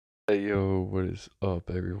Hey yo, what is up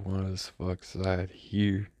everyone? It's Fuckside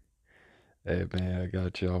here. Hey man, I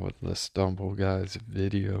got y'all with the Stumble Guys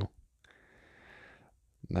video.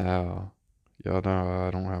 Now, y'all know I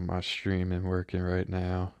don't have my streaming working right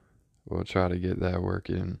now. We'll try to get that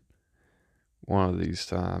working one of these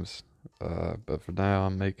times. But for now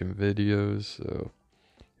I'm making videos, so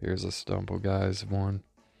here's a Stumble Guys one.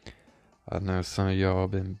 I know some of y'all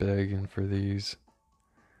have been begging for these.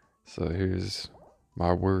 So here's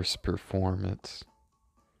my worst performance.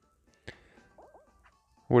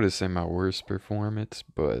 Wouldn't say my worst performance,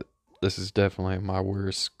 but this is definitely my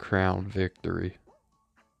worst crown victory.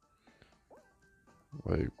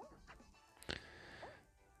 Like,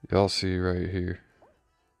 y'all see right here.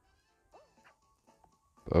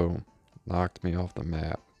 Boom. Knocked me off the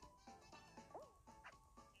map.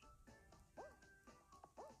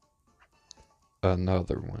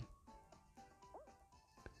 Another one.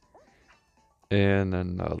 And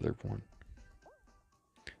another one.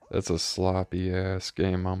 That's a sloppy ass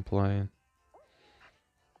game I'm playing.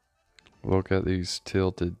 Look at these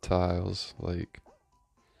tilted tiles. Like,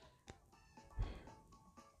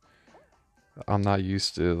 I'm not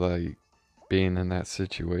used to, like, being in that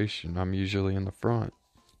situation. I'm usually in the front.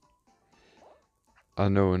 I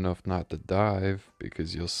know enough not to dive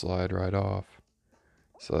because you'll slide right off.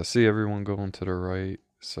 So I see everyone going to the right,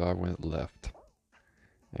 so I went left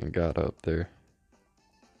and got up there.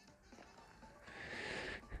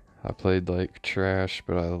 I played like trash,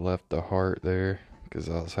 but I left the heart there because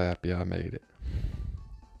I was happy I made it.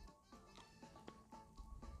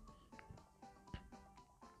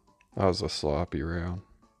 That was a sloppy round.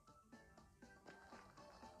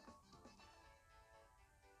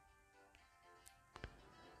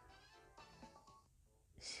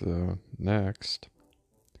 So next,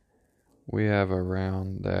 we have a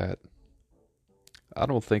round that I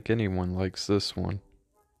don't think anyone likes this one.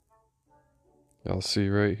 Y'all see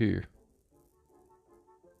right here.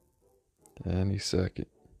 Any second.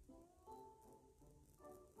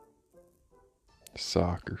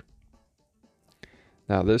 Soccer.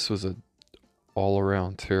 Now this was a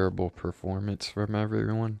all-around terrible performance from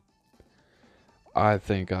everyone. I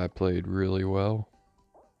think I played really well.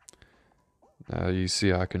 Now you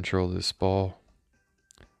see I control this ball.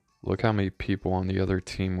 Look how many people on the other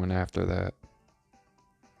team went after that.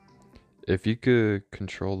 If you could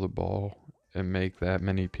control the ball and make that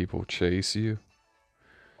many people chase you,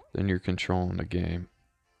 then you're controlling the game.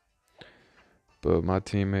 But my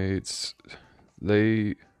teammates,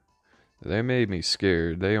 they made me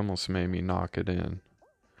scared. They almost made me knock it in.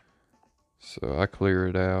 So I clear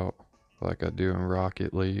it out like I do in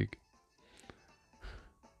Rocket League.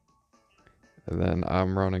 And then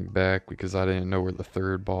I'm running back because I didn't know where the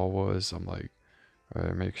third ball was. I'm like,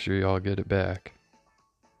 alright, make sure y'all get it back.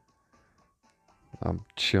 I'm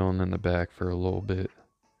chilling in the back for a little bit.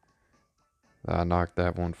 I knocked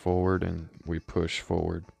that one forward and we push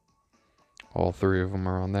forward. All three of them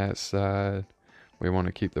are on that side. We want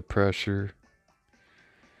to keep the pressure.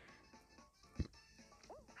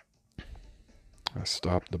 I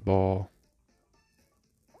stopped the ball.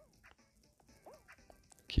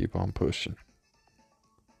 Keep on pushing.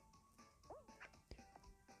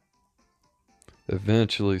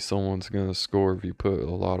 Eventually someone's going to score if you put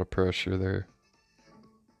a lot of pressure there.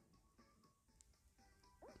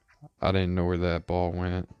 I didn't know where that ball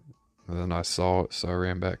went. And then I saw it, so I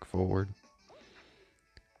ran back forward.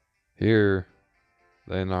 Here,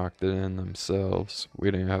 they knocked it in themselves. We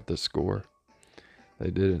didn't have to score. They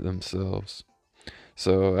did it themselves.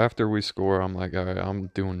 So after we score, I'm like, alright, I'm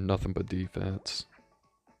doing nothing but defense.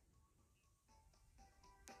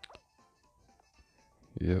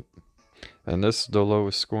 Yep. And this is the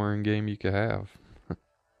lowest scoring game you could have.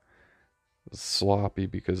 It's sloppy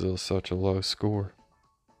because it was such a low score.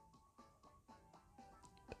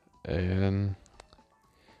 And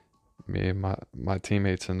me and my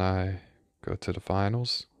teammates and I go to the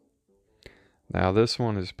finals. Now this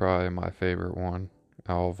one is probably my favorite one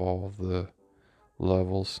out of all of the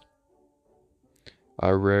levels. I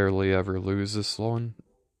rarely ever lose this one.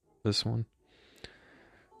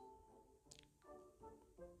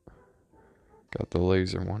 Got the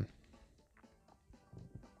laser one.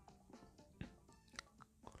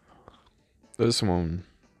 This one,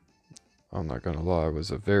 I'm not gonna lie, was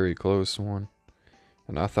a very close one.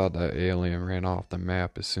 And I thought that alien ran off the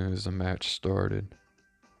map as soon as the match started.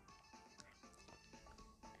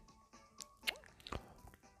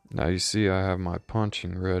 Now you see I have my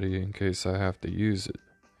punching ready in case I have to use it.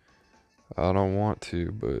 I don't want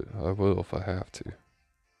to, but I will if I have to.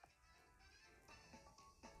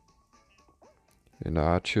 You know,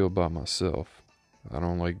 I chill by myself. I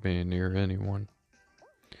don't like being near anyone.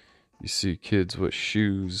 you see kids with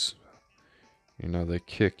shoes, you know, they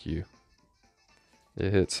kick you.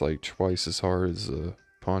 It hits like twice as hard as the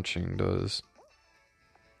punching does.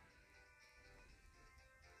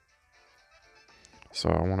 So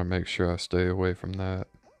I want to make sure I stay away from that.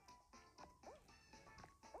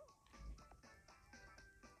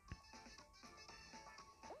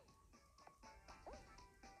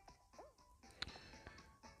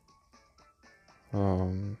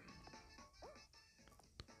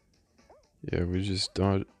 Yeah, we just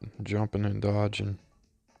jumping and dodging.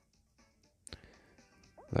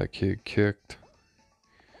 That kid kicked.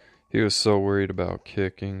 He was so worried about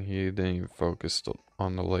kicking, he didn't even focus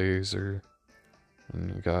on the laser,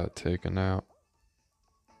 and he got taken out.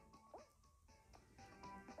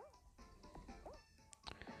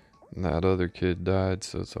 And that other kid died,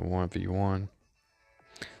 so it's a 1v1.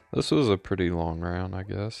 This was a pretty long round, I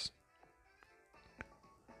guess.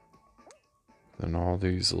 And all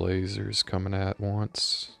these lasers coming at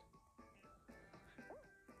once.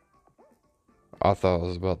 I thought I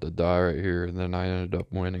was about to die right here, and then I ended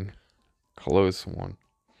up winning. Close one.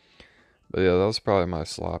 But yeah, that was probably my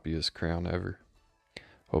sloppiest crown ever.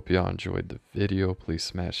 Hope y'all enjoyed the video. Please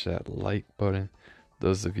smash that like button.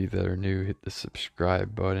 Those of you that are new, hit the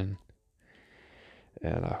subscribe button.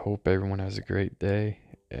 And I hope everyone has a great day.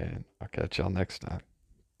 And I'll catch y'all next time.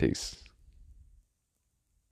 Peace.